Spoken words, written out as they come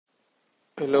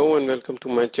Hello and welcome to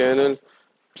my channel.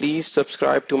 Please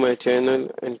subscribe to my channel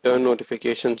and turn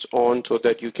notifications on so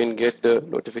that you can get the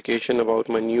notification about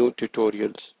my new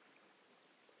tutorials.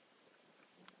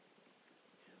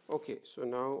 Okay, so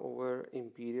now our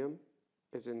Empirium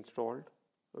is installed.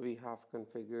 We have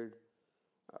configured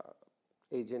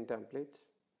agent templates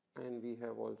and we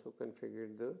have also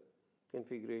configured the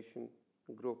configuration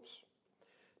groups.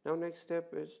 Now next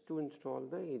step is to install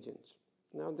the agents.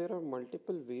 Now there are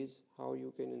multiple ways how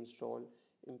you can install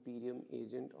Empirium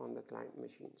agent on the client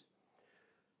machines.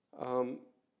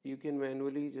 You can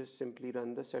manually just simply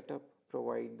run the setup,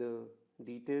 provide the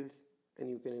details,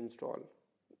 and you can install.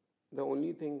 The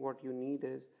only thing what you need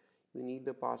is you need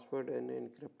the password in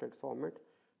encrypted format.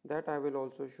 That I will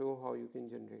also show how you can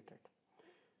generate it.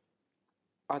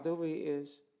 Other way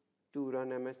is to run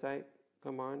MSI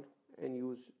command and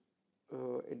use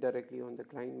it directly on the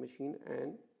client machine,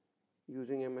 and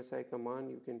using MSI command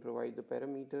you can provide the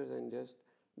parameters and just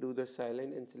do the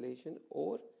silent installation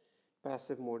or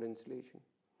passive mode installation.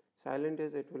 Silent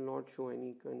is it will not show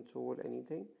any console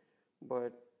anything,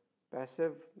 but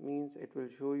passive means it will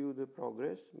show you the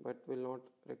progress but will not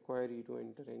require you to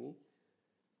enter any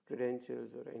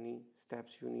credentials or any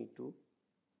steps you need to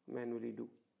manually do.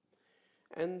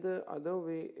 And the other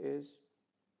way is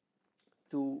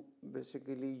to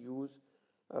basically use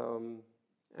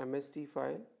MST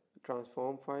file,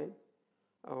 transform file,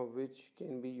 which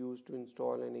can be used to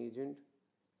install an agent.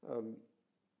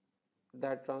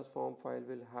 That transform file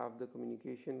will have the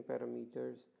communication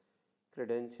parameters,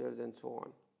 credentials, and so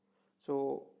on.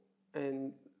 So,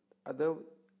 and other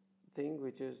thing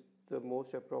which is the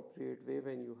most appropriate way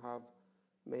when you have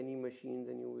many machines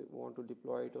and you want to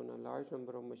deploy it on a large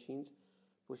number of machines,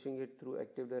 pushing it through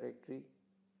Active Directory,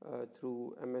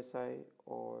 through MSI,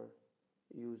 or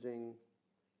using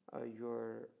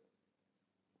your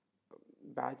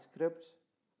batch scripts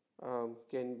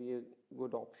can be a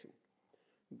good option.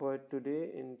 But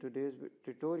today, in today's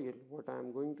tutorial, what I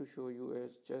am going to show you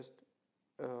is just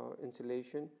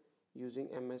installation using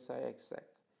msiexec.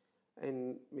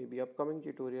 And maybe upcoming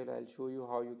tutorial I'll show you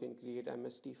how you can create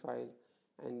MST file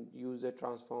and use the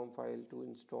transform file to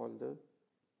install the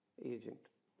agent.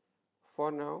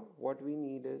 For now, what we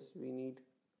need is we need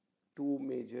two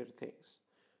major things.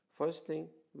 First thing,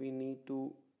 we need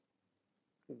to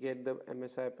get the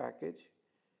MSI package,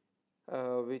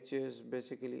 which is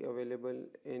basically available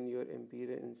in your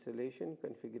Empirium installation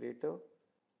configurator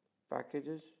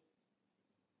packages,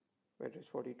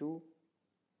 Matrix42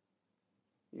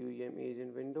 UEM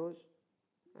Agent Windows,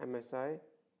 MSI,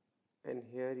 and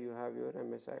here you have your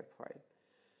MSI file.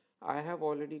 I have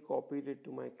already copied it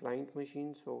to my client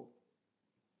machine, so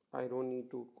I don't need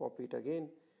to copy it again.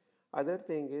 Other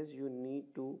thing is you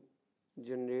need to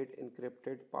generate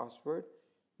encrypted password,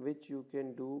 which you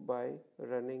can do by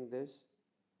running this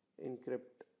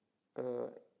emcrypt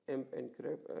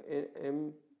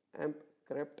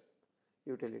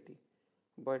utility.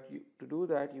 But to do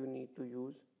that you need to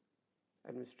use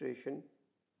administration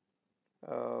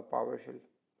PowerShell.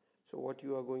 So what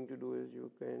you are going to do is you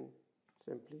can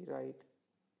simply write,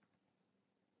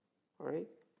 alright,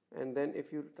 and then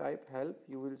if you type help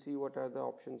you will see what are the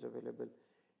options available.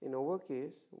 In our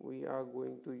case we are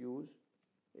going to use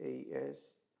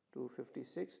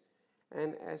AES256,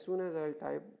 and as soon as I'll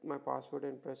type my password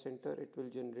and press enter, it will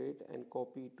generate and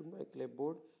copy to my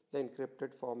clipboard the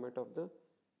encrypted format of the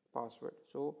password.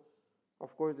 So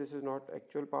of course this is not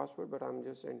actual password, but I'm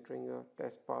just entering a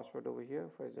test password over here.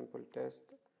 For example,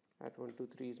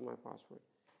 test@123 is my password.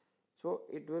 So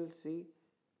it will see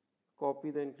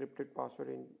copy the encrypted password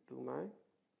into my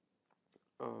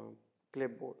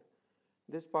clipboard.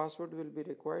 This password will be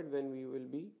required when we will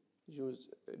be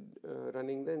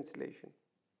running the installation.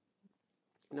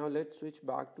 Now let's switch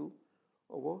back to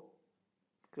our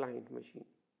client machine.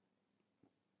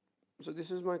 So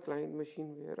this is my client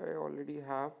machine where I already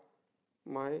have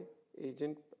my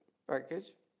agent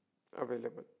package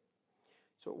available.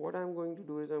 So what I'm going to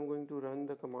do is I'm going to run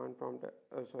the command prompt,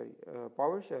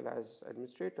 PowerShell as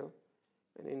administrator,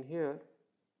 and in here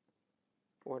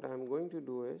what I'm going to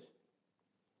do is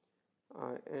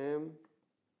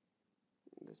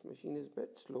this machine is a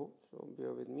bit slow, so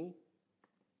bear with me.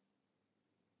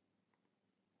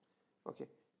 Okay,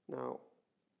 now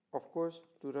of course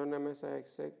to run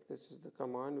msiexec, this is the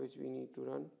command which we need to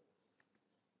run.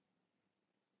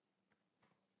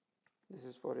 This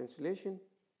is for installation.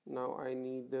 Now I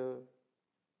need the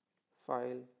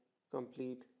file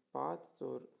complete path,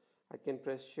 so I can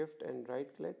press shift and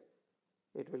right click.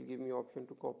 It will give me option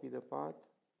to copy the path.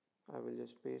 I will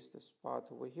just paste this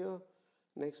path over here.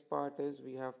 Next part is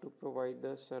we have to provide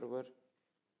the server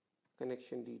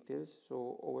connection details.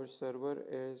 So our server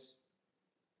is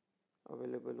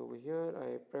available over here.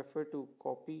 I prefer to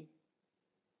copy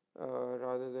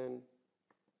rather than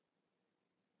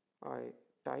I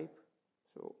type.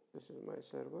 So this is my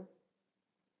server.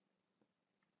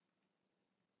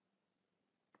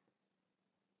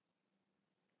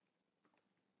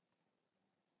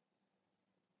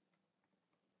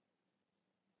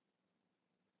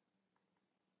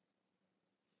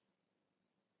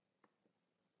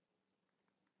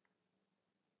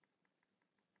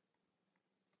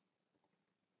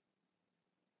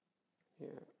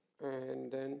 Yeah,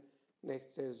 and then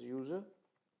next is user.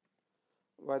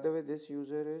 By the way, this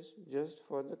user is just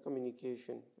for the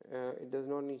communication. It does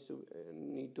not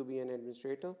need to be an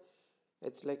administrator.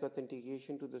 It's like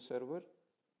authentication to the server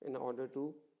in order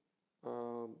to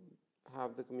um,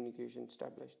 have the communication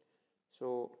established.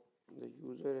 So the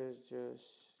user is just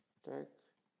tech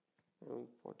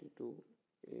M42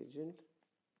 agent,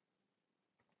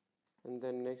 and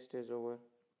then next is our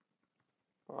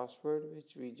password,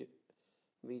 which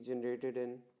we generated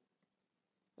in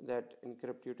that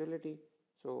encrypt utility.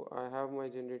 So I have my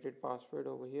generated password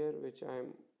over here, which I am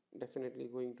definitely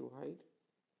going to hide.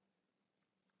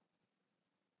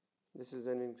 This is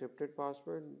an encrypted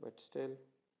password, but still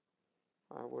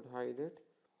I would hide it.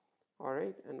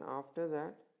 Alright, and after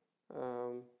that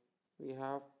we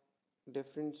have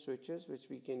different switches which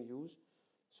we can use.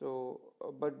 So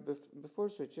but before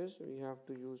switches we have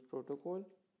to use protocol,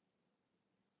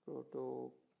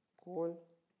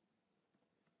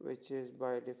 which is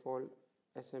by default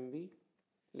SMB.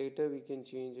 Later we can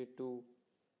change it to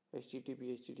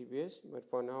HTTP, HTTPS, but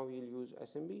for now we'll use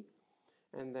SMB.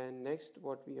 And then next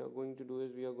what we are going to do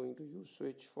is we are going to use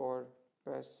switch for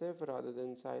passive rather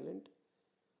than silent,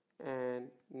 and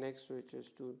next switch is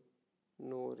to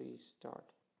no restart,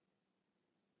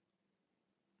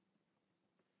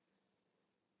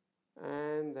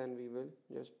 and then we will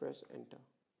just press enter.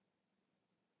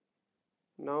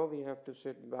 Now we have to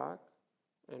sit back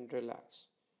and relax.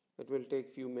 It will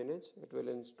take few minutes. It will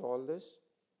install this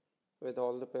with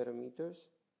all the parameters,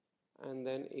 and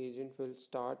then agent will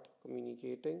start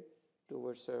communicating to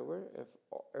our server if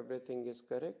everything is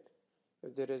correct.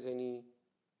 If there is any,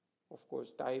 of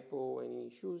course, typo, any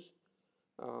issues,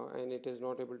 and it is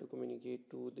not able to communicate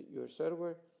to your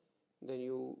server, then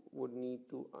you would need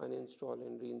to uninstall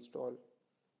and reinstall,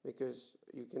 because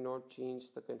you cannot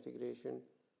change the configuration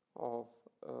of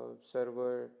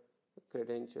server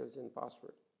credentials and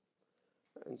password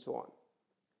and so on.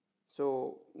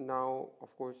 So now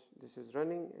of course this is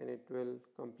running and it will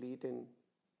complete in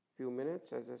few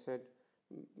minutes. As I said,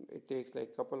 it takes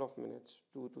like couple of minutes,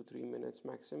 2 to 3 minutes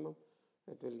maximum.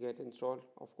 It will get installed.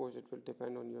 Of course it will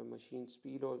depend on your machine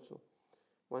speed also.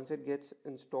 Once it gets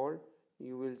installed,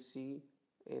 you will see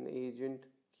an agent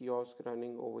kiosk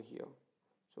running over here.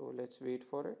 So let's wait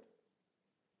for it.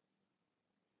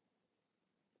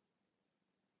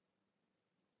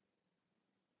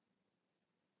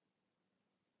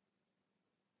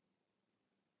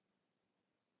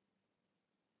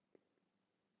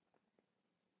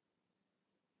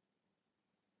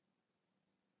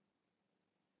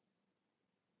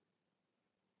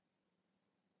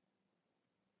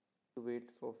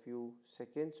 Wait for few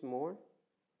seconds more.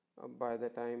 By the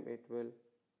time it will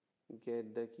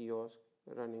get the kiosk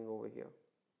running over here.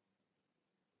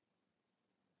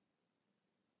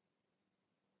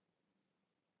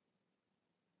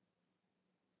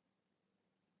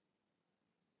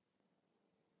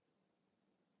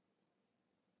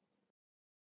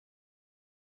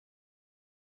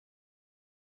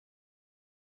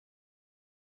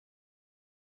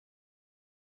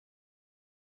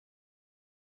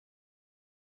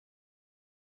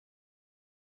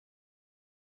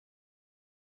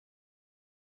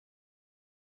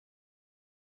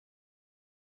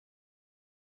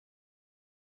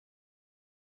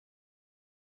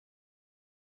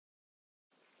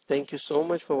 Thank you so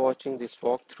much for watching this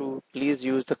walkthrough. Please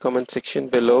use the comment section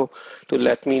below to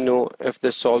let me know if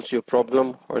this solves your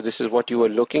problem or this is what you were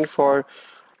looking for,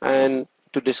 and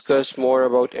to discuss more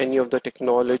about any of the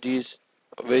technologies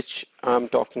which I'm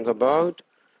talking about.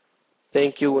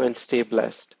 Thank you and stay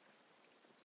blessed.